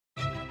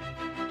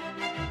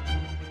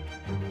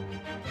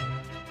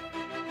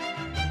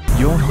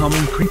Yo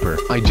Humming Creeper,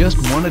 I just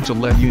wanted to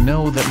let you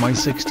know that my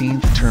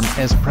 16th term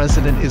as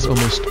president is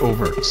almost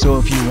over. So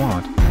if you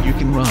want, you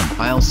can run.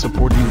 I'll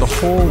support you the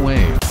whole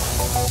way.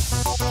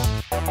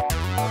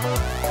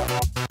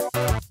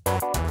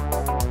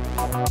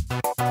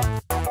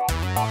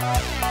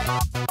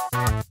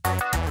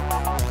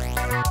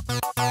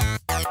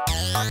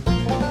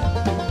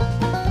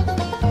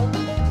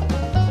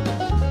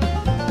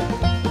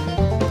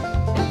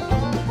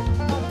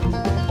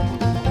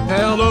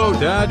 Hello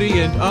Daddy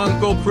and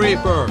Uncle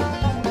Creeper.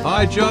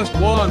 I just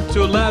want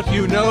to let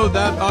you know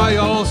that I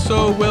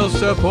also will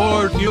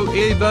support you.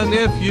 Even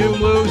if you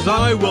lose,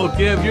 I will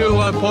give you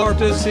a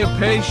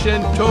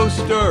participation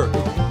toaster.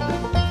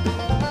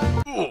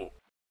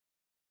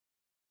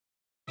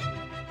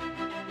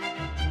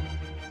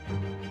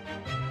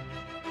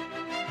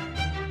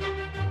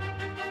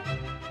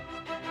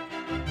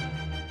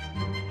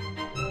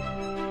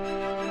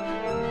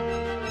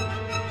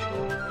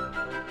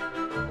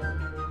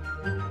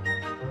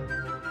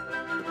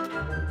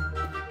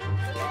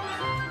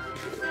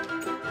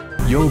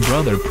 Yo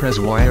brother Prez,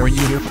 why are you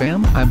here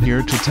fam? I'm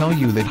here to tell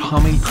you that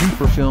Humming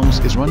Creeper Films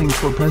is running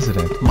for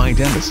president. My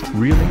dentist,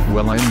 really?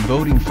 Well, I'm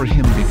voting for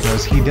him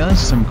because he does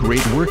some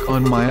great work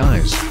on my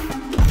eyes.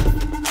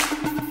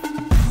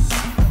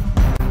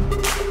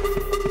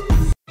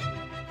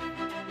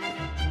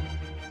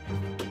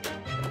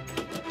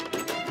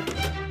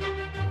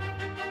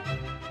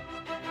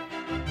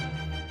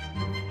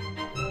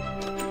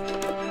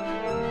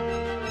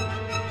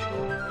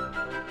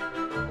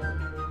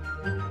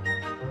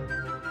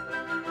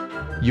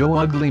 Yo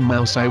Ugly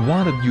Mouse, I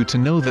wanted you to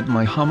know that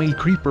my Humming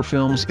Creeper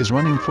Films is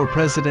running for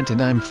president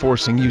and I'm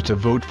forcing you to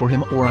vote for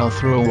him or I'll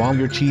throw all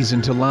your cheese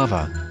into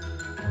lava.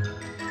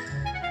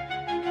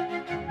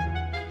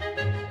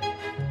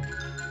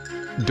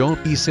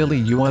 Don't be silly,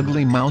 you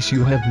ugly mouse,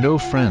 you have no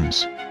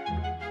friends.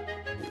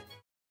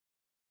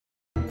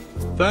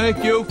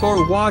 Thank you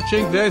for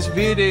watching this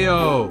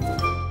video.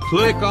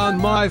 Click on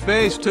my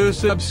face to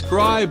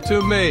subscribe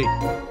to me.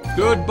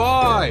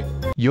 Goodbye.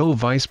 Yo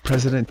Vice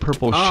President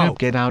Purple Shep,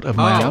 get out of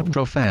my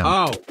outro fam.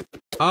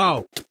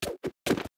 Ow.